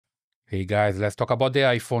Hey guys, let's talk about the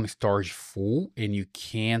iPhone storage full and you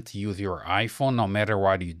can't use your iPhone no matter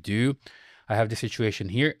what you do. I have the situation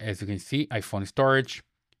here. As you can see, iPhone storage,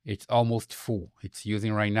 it's almost full. It's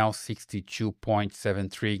using right now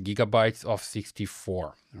 62.73 gigabytes of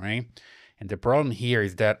 64, right? And the problem here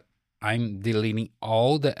is that I'm deleting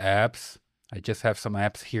all the apps. I just have some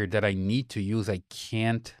apps here that I need to use. I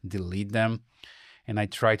can't delete them, and I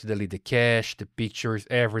try to delete the cache, the pictures,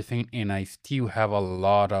 everything, and I still have a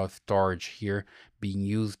lot of storage here being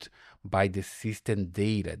used by the system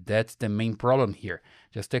data. That's the main problem here.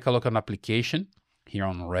 Just take a look on application here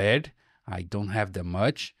on red. I don't have that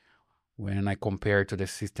much when I compare to the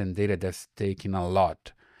system data that's taking a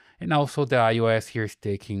lot. And also the iOS here is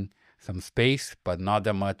taking some space, but not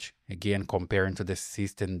that much, again, comparing to the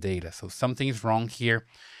system data. So something is wrong here.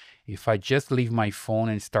 If I just leave my phone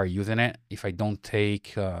and start using it, if I don't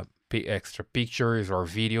take extra pictures or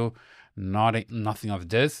video, nothing of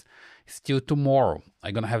this, still tomorrow,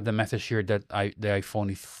 I'm gonna have the message here that the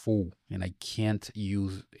iPhone is full and I can't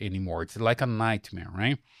use anymore. It's like a nightmare,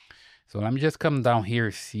 right? So let me just come down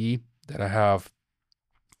here, see that I have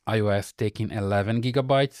iOS taking 11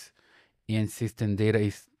 gigabytes and system data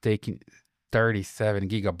is taking 37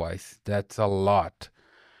 gigabytes. That's a lot.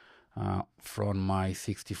 From my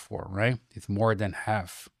 64, right? It's more than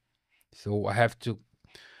half. So I have to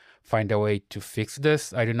find a way to fix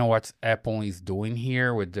this. I don't know what Apple is doing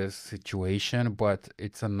here with this situation, but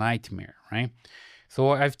it's a nightmare, right?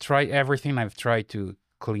 So I've tried everything. I've tried to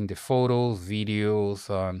clean the photos,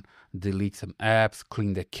 videos, delete some apps,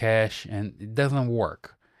 clean the cache, and it doesn't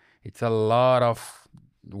work. It's a lot of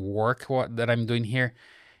work that I'm doing here.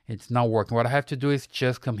 It's not working. What I have to do is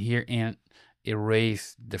just come here and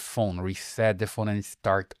erase the phone, reset the phone, and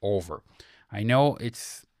start over. I know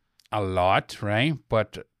it's a lot, right?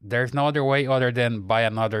 But there's no other way other than buy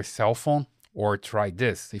another cell phone or try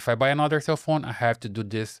this. If I buy another cell phone, I have to do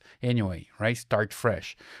this anyway, right? Start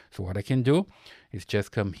fresh. So what I can do is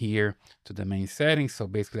just come here to the main settings. So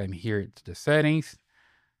basically I'm here to the settings,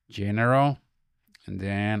 general, and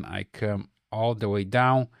then I come all the way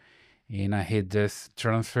down and I hit this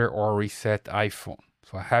transfer or reset iPhone.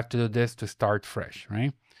 So I have to do this to start fresh,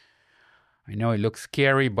 right? I know it looks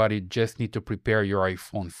scary, but you just need to prepare your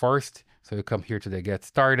iPhone first. So you come here to the get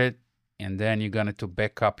started, and then you're going to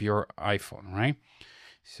back up your iPhone, right?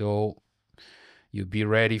 So you'll be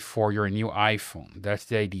ready for your new iPhone. That's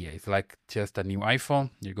the idea. It's like just a new iPhone.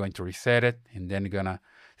 You're going to reset it, and then you're going to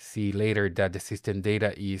see later that the system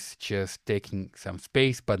data is just taking some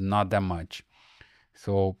space, but not that much.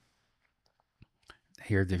 So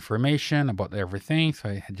here's the information about everything. So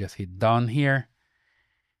I just hit done here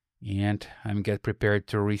and I'm get prepared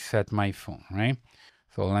to reset my phone, right?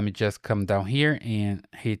 So let me just come down here and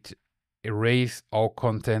hit erase all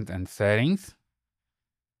content and settings.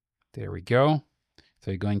 There we go. So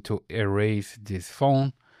you're going to erase this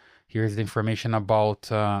phone. Here's the information about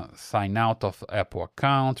sign out of Apple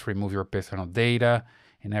account, remove your personal data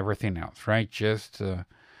and everything else, right? Just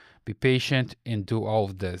be patient and do all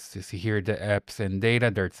of this. You see here the apps and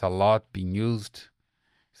data, there's a lot being used.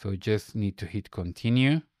 So you just need to hit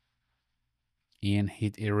continue and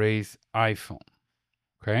hit erase iPhone,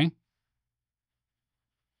 okay?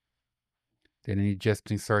 Then you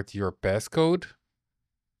just insert your passcode.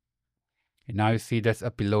 And now you see that's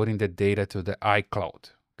uploading the data to the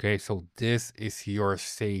iCloud, okay? So this is your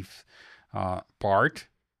safe part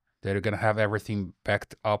that you're gonna have everything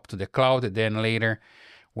backed up to the cloud. And then later,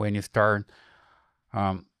 when you start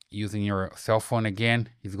using your cell phone again,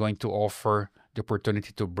 it's going to offer the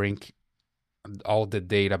opportunity to bring all the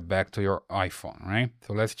data back to your iPhone, right?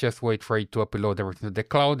 So let's just wait for it to upload everything to the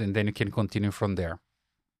cloud and then you can continue from there.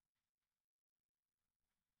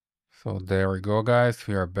 So there we go, guys.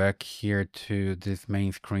 We are back here to this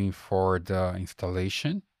main screen for the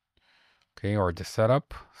installation, okay, or the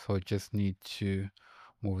setup. So I just need to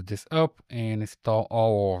move this up and install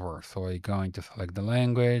all over. So I'm going to select the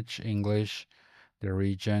language, English, the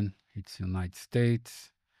region, it's United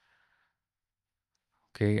States.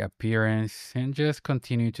 Okay, appearance, and just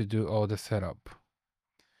continue to do all the setup.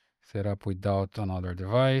 Set up without another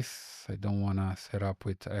device. I don't want to set up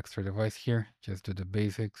with extra device here. Just do the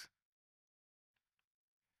basics.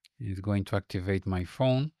 It's going to activate my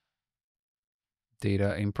phone.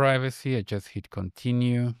 Data and privacy, I just hit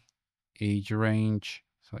continue. Age range,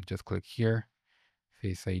 so I just click here.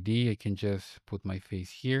 Face ID, I can just put my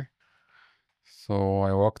face here. So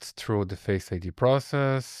I walked through the Face ID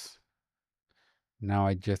process. Now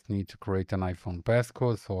I just need to create an iPhone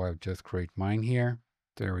passcode, so I'll just create mine here.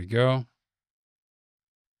 There we go.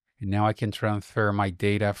 And now I can transfer my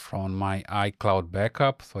data from my iCloud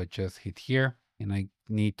backup. So I just hit here and I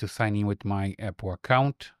need to sign in with my Apple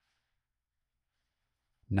account.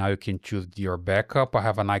 Now you can choose your backup. I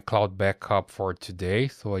have an iCloud backup for today,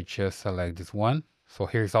 so I just select this one. So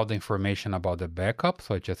here's all the information about the backup.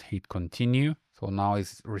 So I just hit continue. So now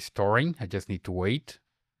it's restoring. I just need to wait.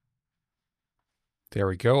 There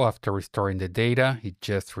we go. After restoring the data, it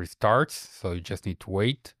just restarts. So you just need to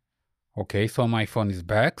wait. Okay, so my phone is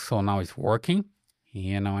back. So now it's working.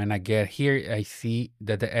 And when I get here, I see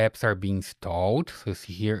that the apps are being installed. So you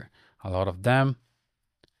see here a lot of them.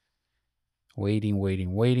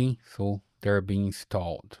 Waiting. So they're being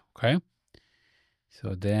installed. Okay.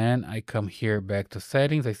 So then I come here back to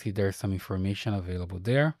settings. I see there's some information available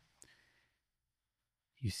there.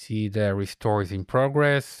 You see the restore is in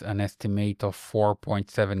progress. An estimate of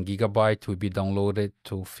 4.7 gigabytes will be downloaded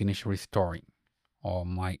to finish restoring all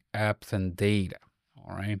my apps and data.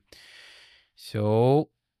 All right. So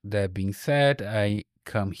that being said, I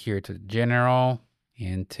come here to general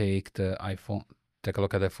and take the iPhone, take a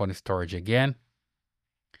look at the phone storage again.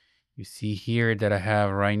 You see here that I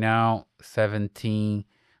have right now 17.95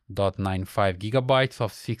 gigabytes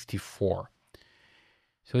of 64.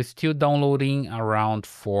 So it's still downloading around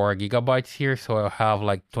 4 gigabytes here. So I'll have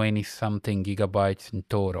like 20 something gigabytes in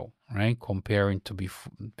total, right? Comparing to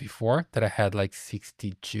before that I had like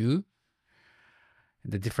 62.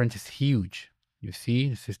 The difference is huge. You see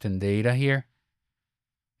the system data here.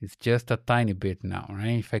 It's just a tiny bit now,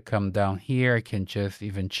 right? If I come down here, I can just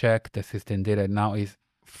even check the system data now is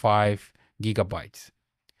 5 gigabytes.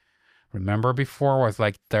 Remember before was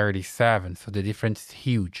like 37, so the difference is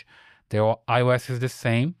huge. The iOS is the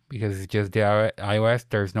same because it's just the iOS.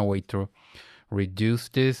 There's no way to reduce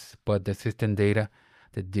this, but the system data,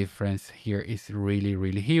 the difference here is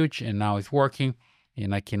really huge, and now it's working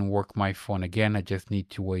and I can work my phone again. I just need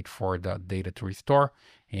to wait for the data to restore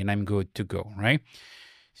and I'm good to go, right?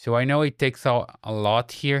 So I know it takes a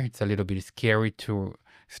lot here. It's a little bit scary to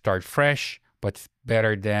start fresh, but it's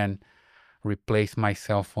better than replace my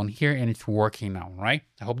cell phone here, and it's working now, right?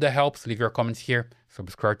 I hope that helps. Leave your comments here,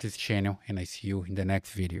 subscribe to this channel, and I see you in the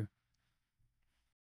next video.